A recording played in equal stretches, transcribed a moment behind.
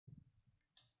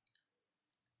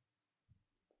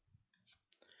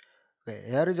Okay,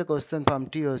 here is a question from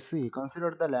ToC.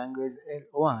 Consider the language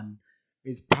L1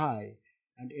 is pi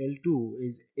and L2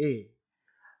 is A.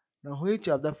 Now, which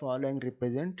of the following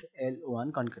represent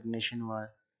L1 concatenation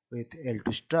with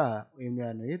L2 star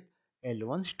union with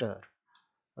L1 star?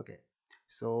 Okay,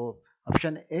 so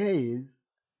option A is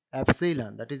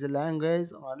epsilon. That is a language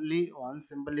only one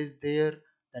symbol is there.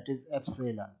 That is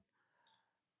epsilon.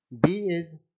 B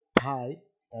is pi.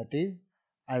 That is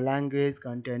a language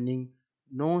containing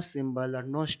no symbol or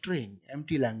no string,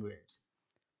 empty language.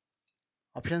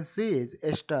 Option C is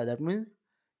A star. That means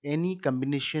any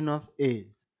combination of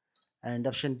A's. And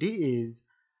option D is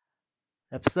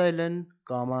epsilon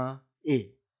comma A.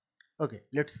 Okay,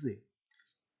 let's see.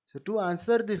 So to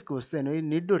answer this question, we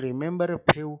need to remember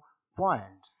a few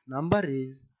points. Number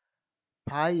is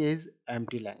pi is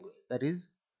empty language. That is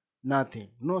nothing,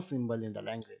 no symbol in the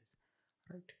language.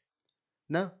 Right.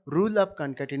 Now, rule of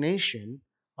concatenation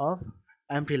of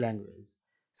empty language.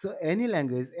 So any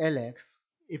language LX,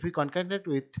 if we concatenate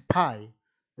with pi,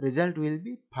 result will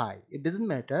be pi. It doesn't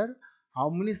matter how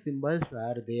many symbols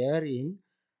are there in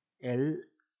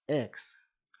LX,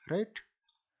 right?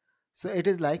 So it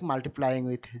is like multiplying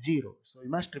with 0. So you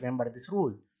must remember this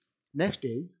rule. Next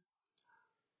is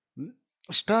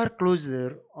star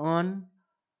closure on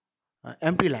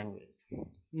empty language.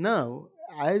 Now,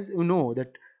 as you know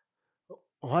that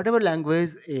whatever language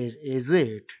is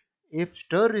it, if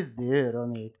star is there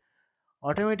on it,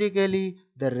 automatically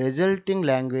the resulting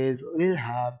language will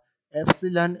have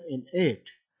epsilon in it.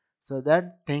 So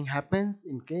that thing happens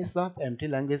in case of empty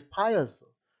language pi also.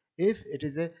 If it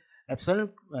is a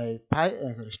epsilon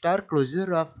star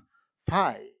closure of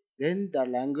pi, then the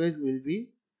language will be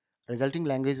resulting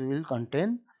language will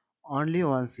contain only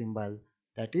one symbol,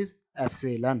 that is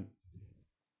epsilon.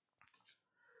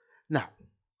 Now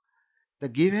the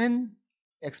given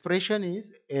expression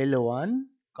is L1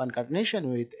 concatenation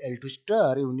with L2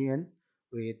 star union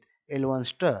with L1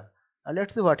 star. Now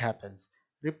let's see what happens.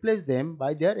 Replace them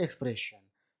by their expression.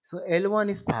 So L1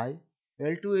 is pi,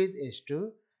 L2 is S2,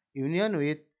 union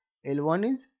with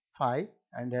L1 is phi,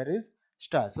 and there is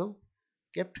star. So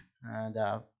kept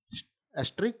the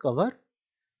asterisk over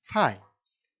phi.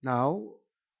 Now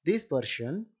this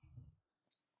portion,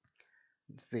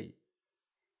 see,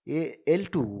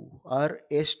 L2 or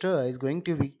A star is going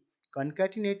to be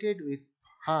concatenated with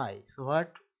pi. So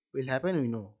what will happen we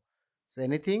know. So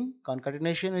anything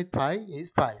concatenation with pi is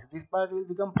pi. So this part will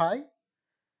become pi,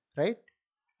 right?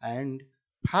 And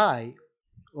pi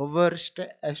over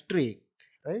asterisk,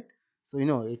 right? So you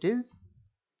know it is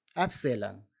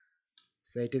epsilon.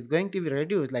 So it is going to be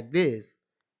reduced like this.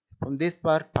 From this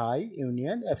part pi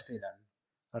union epsilon,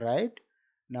 right?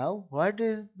 Now what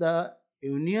is the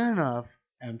union of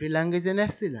empty language and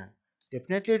epsilon?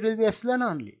 Definitely it will be epsilon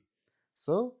only.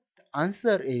 So the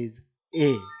answer is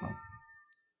A.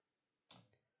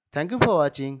 Thank you for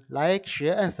watching. Like,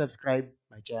 share and subscribe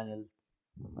my channel.